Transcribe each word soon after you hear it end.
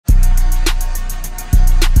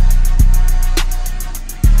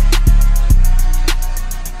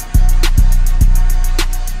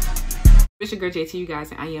it's your girl JT, you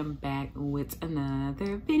guys, and I am back with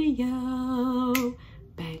another video.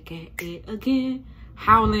 Back at it again.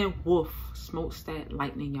 Howlin Wolf, Smokestack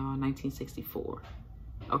Lightning, y'all, 1964.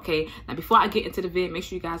 Okay, now before I get into the vid, make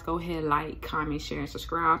sure you guys go ahead, like, comment, share, and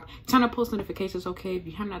subscribe. Turn on post notifications, okay? If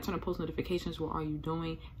you have not turned on post notifications, what are you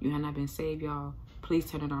doing? You have not been saved, y'all.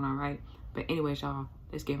 Please turn it on, all right? But anyways, y'all,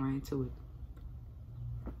 let's get right into it.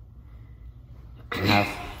 We have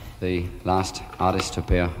the last artist to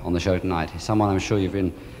appear on the show tonight. He's someone I'm sure you've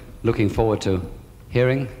been looking forward to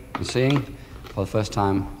hearing and seeing for the first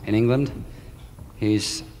time in England.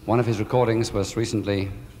 One of his recordings was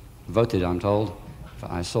recently voted, I'm told,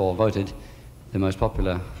 voted the most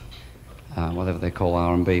popular, whatever they call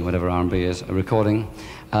R&B, whatever R&B is, a recording.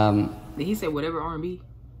 He said whatever R&B?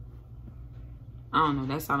 I don't know,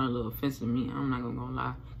 that sounded a little offensive to me. I'm not gonna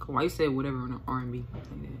lie. Why you said whatever on R&B like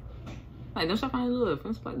that? Like, don't y'all find it a little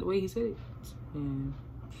offensive, like the way he said it?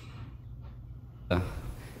 Yeah.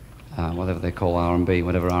 Whatever they call R&B,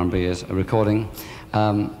 whatever R&B is, a recording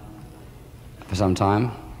for some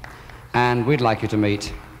time. And we'd like you to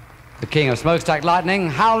meet the king of Smokestack Lightning,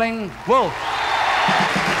 Howlin Wolf.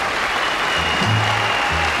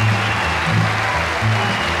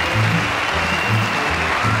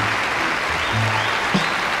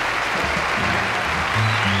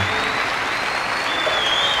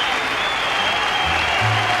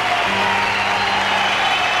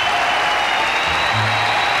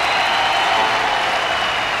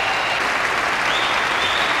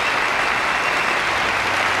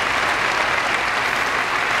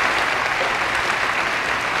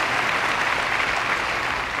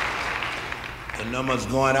 The number's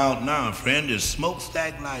going out now, friend. It's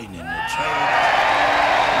Smokestack Lightning. The train.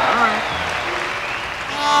 All right.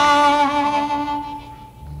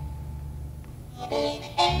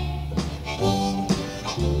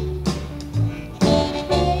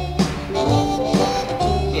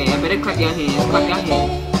 Yeah, y'all better clap your hands. Clap your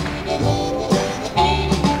hands.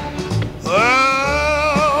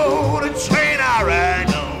 Oh, the train I ride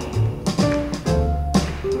on.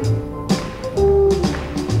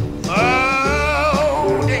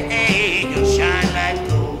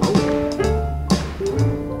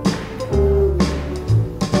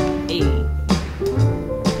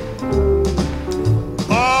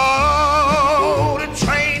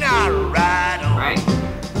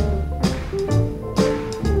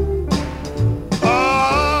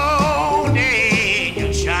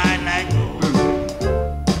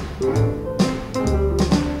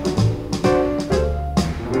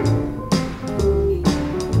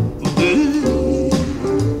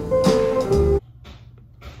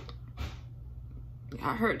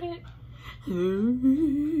 I heard that.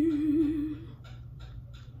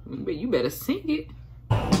 But you better sing it.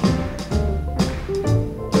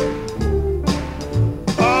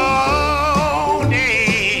 Oh,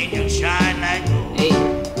 day you shine like gold. Hey.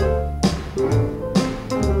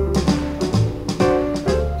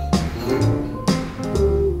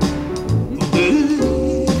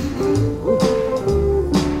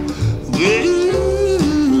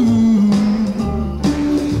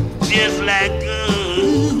 Just like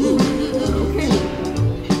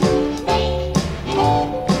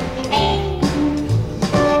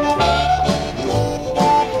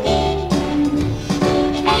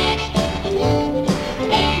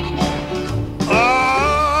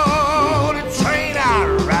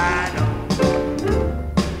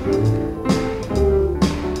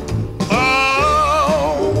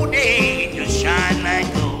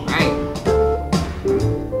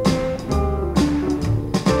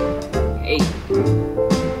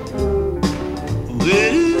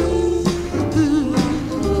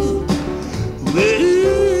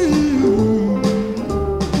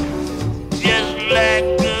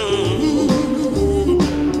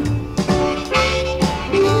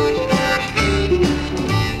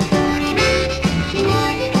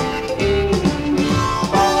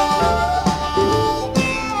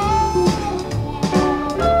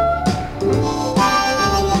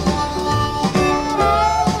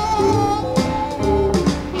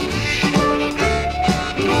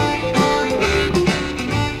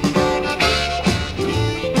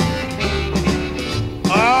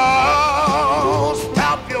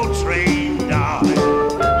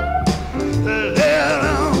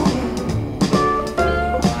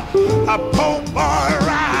a poor boy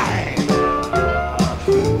ride.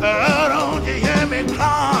 Oh, don't you hear me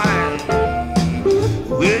crying?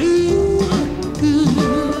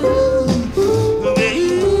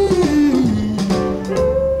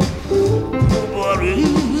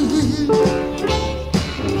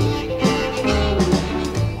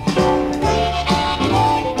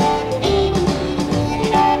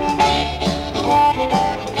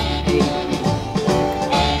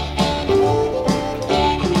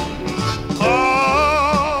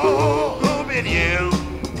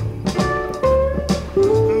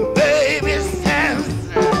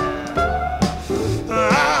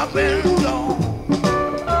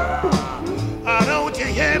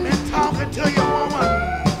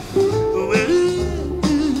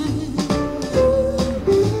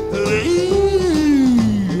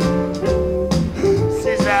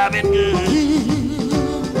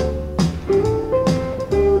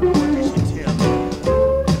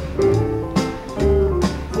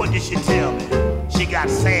 got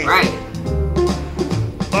said. Right.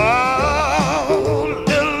 Oh,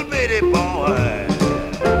 little bitty boy,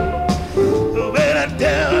 you better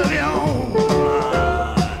tell your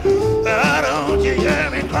mama. Why don't you hear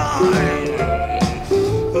me crying?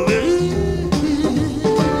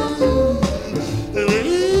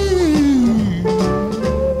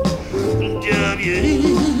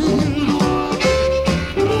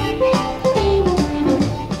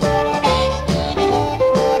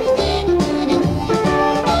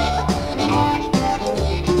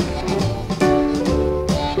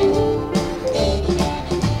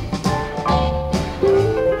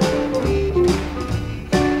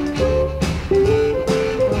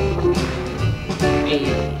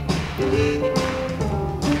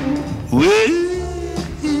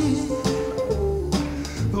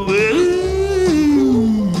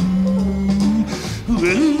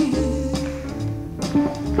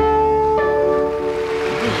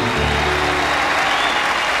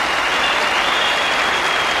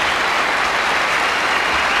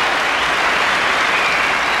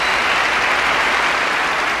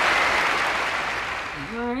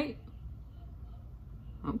 Alright.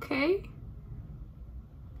 Okay.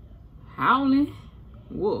 Howlin'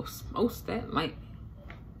 Wolf, Smokestack Lightning.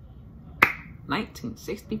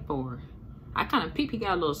 1964. I kind of peep, he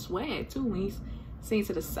got a little swag too when he's singing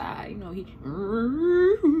to the side. You know, he...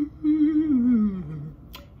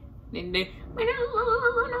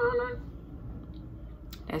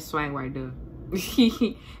 That's swag right there.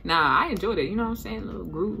 Nah, I enjoyed it. You know what I'm saying? Little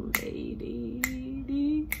groove.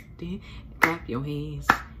 Clap your hands.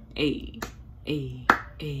 Ay, ay,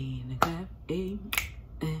 ay, clap, ay,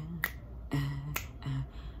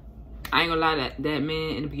 I ain't gonna lie, that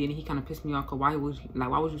man in the beginning, he kind of pissed me off. Cause why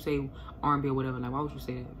would you say R&B or whatever? Like, why would you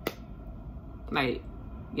say that? Like,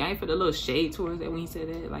 y'all ain't feel a little shade towards that when he said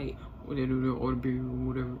that? Like, what they do R&B or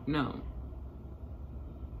whatever? No.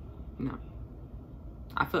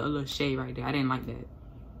 I felt a little shade right there. I didn't like that.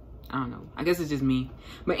 I don't know. I guess it's just me.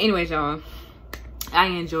 But anyways, y'all, I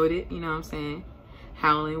enjoyed it. You know what I'm saying?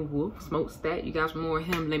 Howlin' Wolf, Smokestack. You guys want more of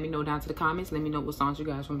him? Let me know down to the comments. Let me know what songs you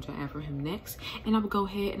guys want me to add for him next. And I will go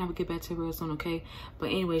ahead and I will get back to it real soon, okay? But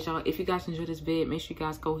anyways, y'all, if you guys enjoyed this vid, make sure you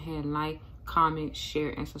guys go ahead and like, comment, share,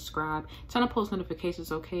 and subscribe. Turn on post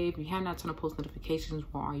notifications, okay? If you have not turned on post notifications,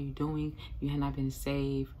 what are you doing? You have not been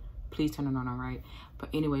saved. Please turn it on, all right? But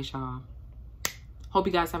anyways, y'all, hope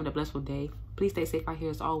you guys having a blissful day. Please stay safe out here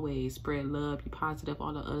as always. Spread love, be positive,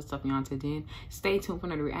 all the other stuff y'all until then. Stay tuned for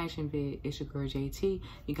another reaction vid. It's your girl JT.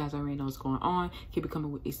 You guys already know what's going on. Keep it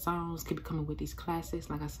coming with these songs. Keep it coming with these classics.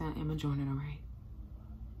 Like I said, I'm enjoying it,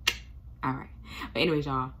 all right? But anyways,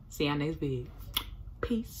 y'all, see y'all next vid.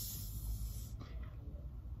 Peace.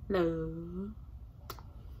 Love.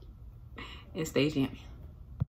 And stay jamming.